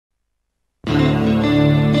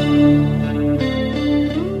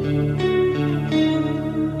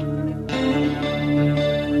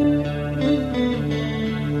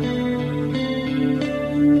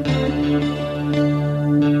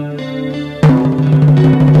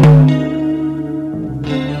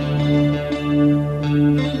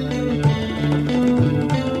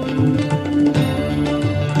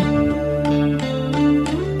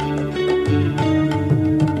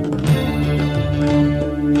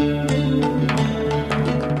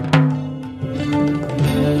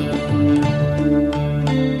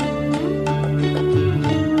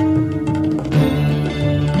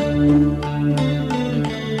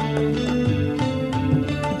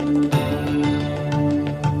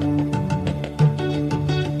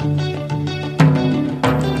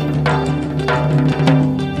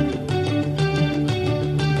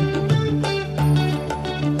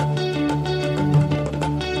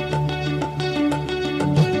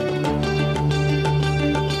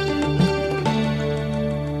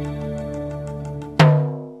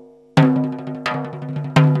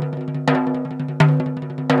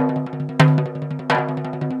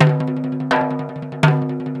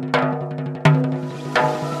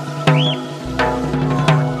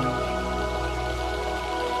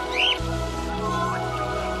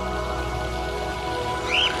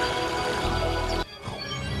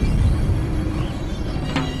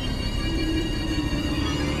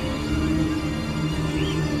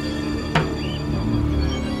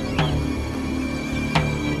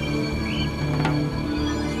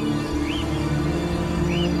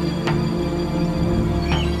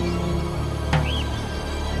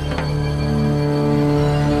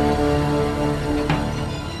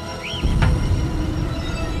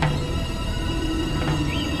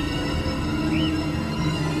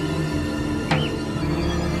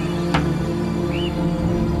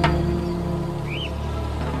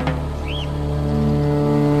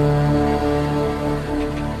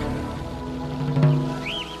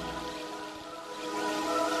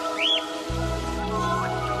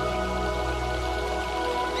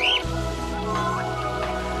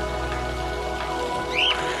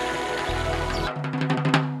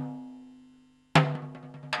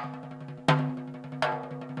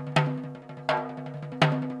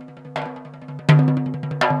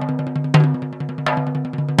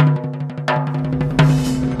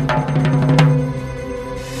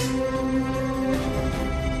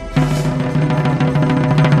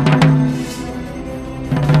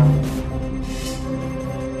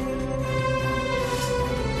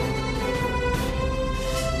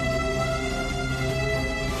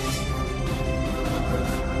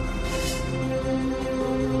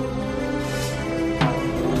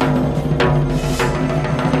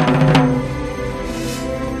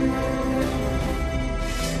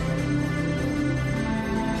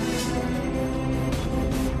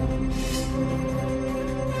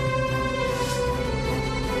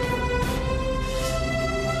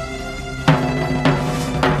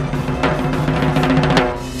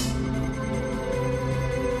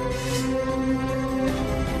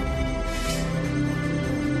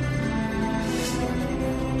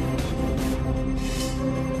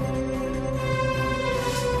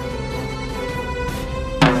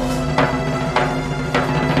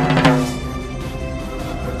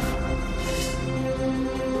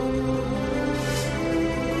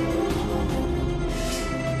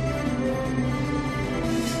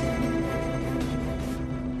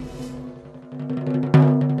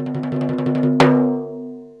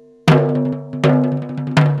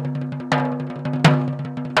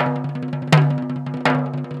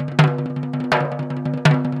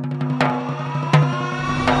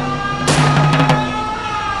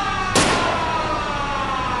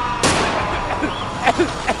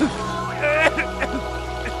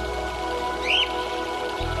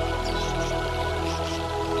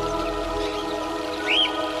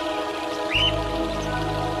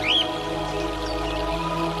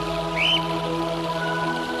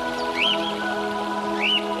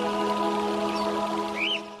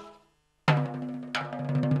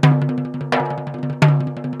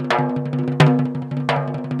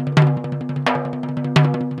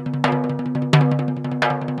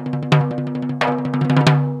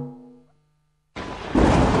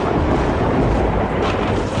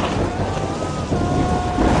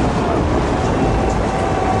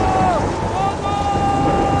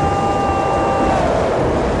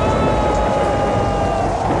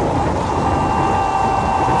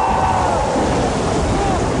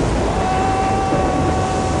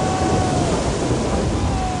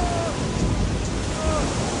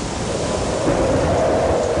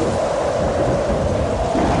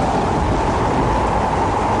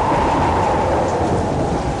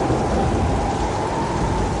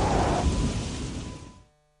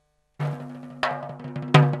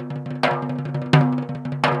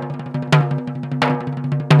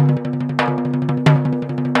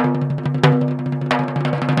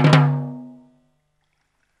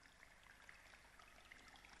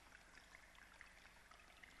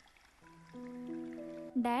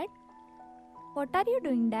you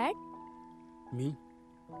doing, Dad? Me?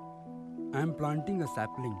 I am planting a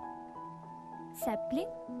sapling. Sapling?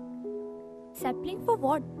 Sapling for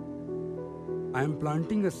what? I am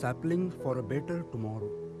planting a sapling for a better tomorrow.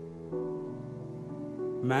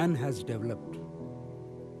 Man has developed.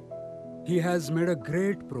 He has made a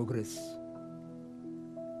great progress.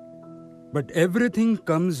 But everything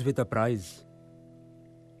comes with a price.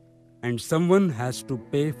 And someone has to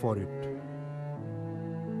pay for it.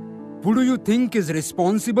 Who do you think is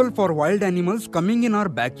responsible for wild animals coming in our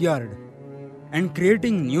backyard and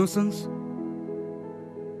creating nuisance?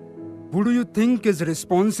 Who do you think is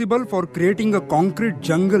responsible for creating a concrete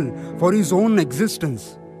jungle for his own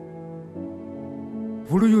existence?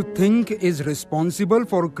 Who do you think is responsible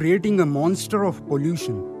for creating a monster of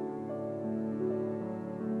pollution?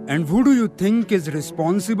 And who do you think is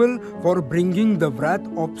responsible for bringing the wrath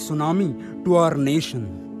of tsunami to our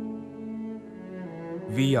nation?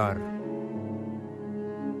 We are.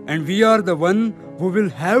 And we are the one who will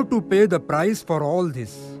have to pay the price for all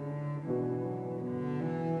this.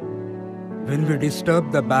 When we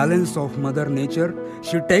disturb the balance of Mother Nature,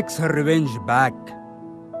 she takes her revenge back.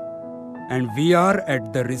 And we are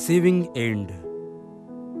at the receiving end.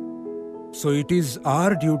 So it is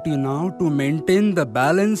our duty now to maintain the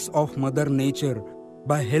balance of Mother Nature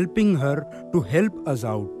by helping her to help us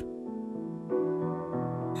out.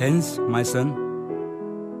 Hence, my son,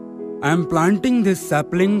 I am planting this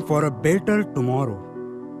sapling for a better tomorrow.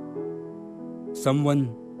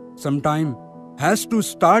 Someone, sometime, has to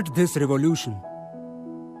start this revolution.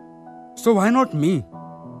 So why not me?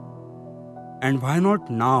 And why not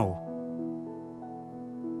now?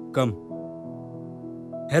 Come,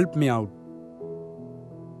 help me out.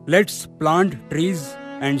 Let's plant trees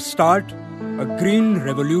and start a green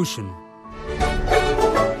revolution.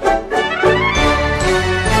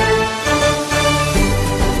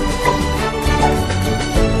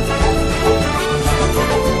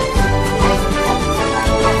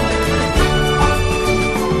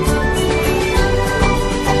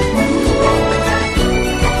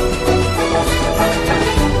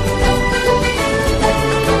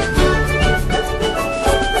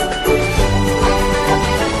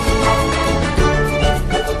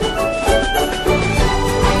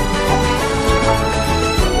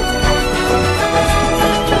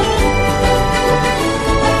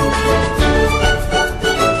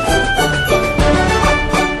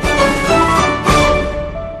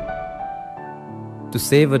 To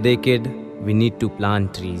save a decade, we need to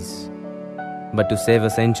plant trees. But to save a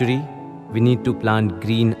century, we need to plant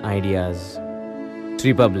green ideas.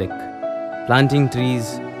 Tree Public. Planting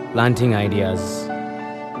trees, planting ideas.